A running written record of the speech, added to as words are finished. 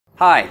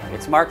Hi,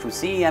 it's Mark from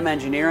CEM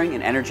Engineering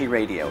and Energy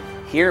Radio,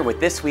 here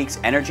with this week's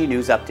Energy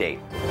News Update.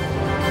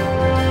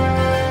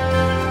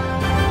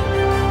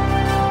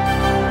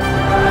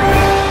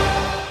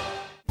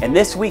 In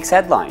this week's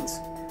headlines,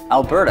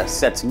 Alberta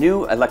sets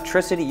new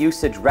electricity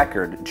usage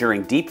record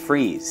during deep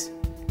freeze.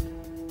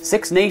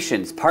 6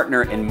 nations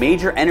partner in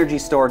major energy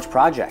storage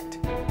project.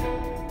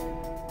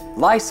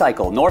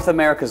 Li-Cycle, North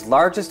America's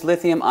largest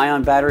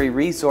lithium-ion battery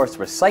resource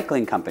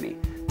recycling company,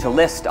 to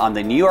list on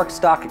the New York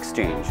Stock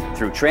Exchange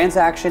through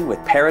transaction with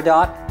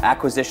Peridot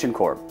Acquisition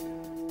Corp.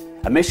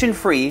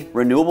 Emission-free,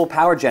 renewable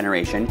power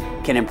generation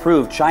can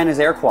improve China's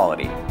air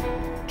quality.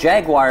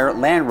 Jaguar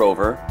Land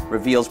Rover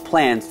reveals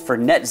plans for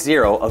net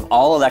zero of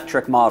all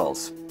electric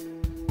models.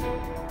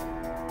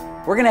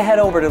 We're going to head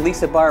over to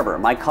Lisa Barber,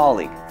 my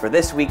colleague, for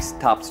this week's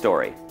top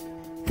story.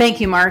 Thank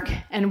you, Mark,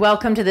 and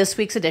welcome to this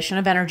week's edition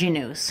of Energy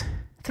News.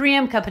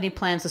 3M Company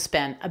plans to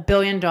spend $1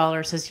 billion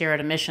this year at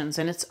emissions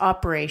in its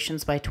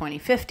operations by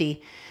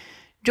 2050,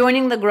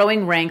 joining the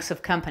growing ranks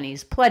of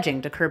companies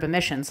pledging to curb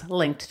emissions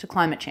linked to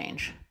climate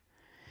change.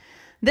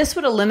 This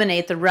would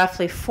eliminate the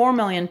roughly 4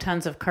 million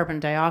tons of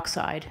carbon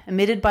dioxide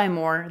emitted by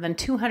more than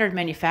 200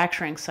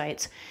 manufacturing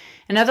sites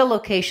and other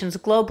locations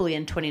globally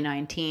in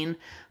 2019,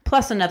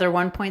 plus another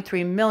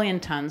 1.3 million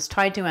tons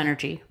tied to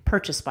energy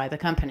purchased by the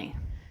company.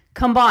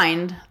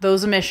 Combined,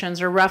 those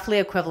emissions are roughly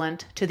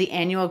equivalent to the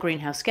annual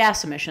greenhouse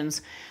gas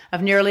emissions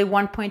of nearly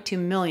 1.2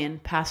 million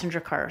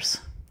passenger cars.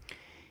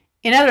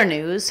 In other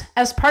news,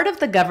 as part of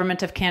the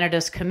Government of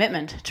Canada's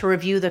commitment to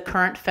review the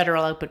current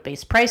federal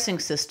output-based pricing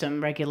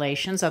system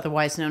regulations,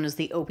 otherwise known as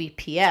the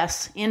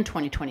OBPS, in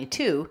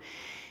 2022,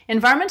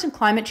 Environment and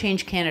Climate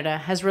Change Canada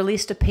has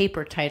released a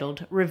paper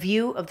titled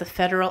Review of the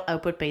Federal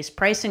Output-Based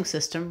Pricing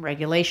System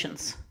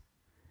Regulations.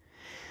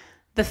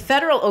 The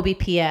federal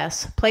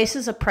OBPS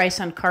places a price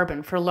on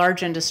carbon for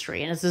large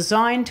industry and is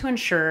designed to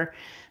ensure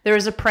there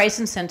is a price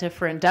incentive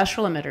for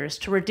industrial emitters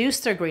to reduce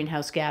their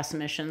greenhouse gas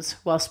emissions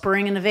while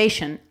spurring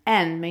innovation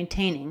and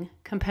maintaining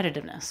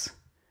competitiveness.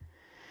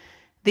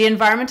 The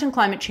Environment and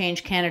Climate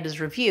Change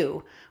Canada's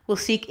review will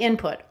seek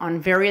input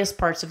on various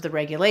parts of the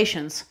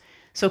regulations,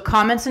 so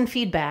comments and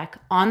feedback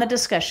on the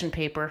discussion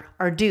paper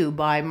are due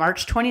by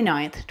March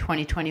 29,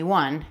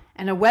 2021,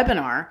 and a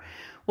webinar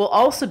will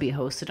also be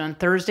hosted on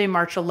Thursday,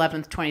 March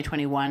 11,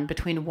 2021,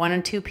 between 1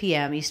 and 2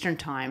 p.m. Eastern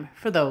Time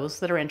for those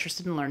that are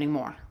interested in learning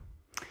more.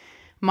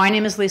 My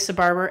name is Lisa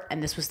Barber,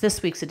 and this was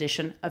this week's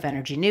edition of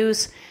Energy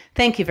News.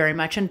 Thank you very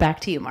much, and back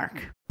to you,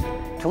 Mark.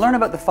 To learn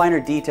about the finer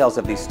details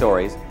of these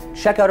stories,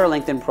 check out our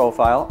LinkedIn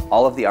profile.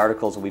 All of the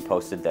articles will be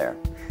posted there.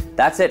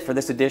 That's it for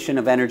this edition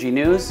of Energy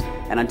News,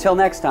 and until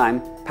next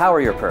time, power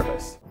your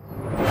purpose.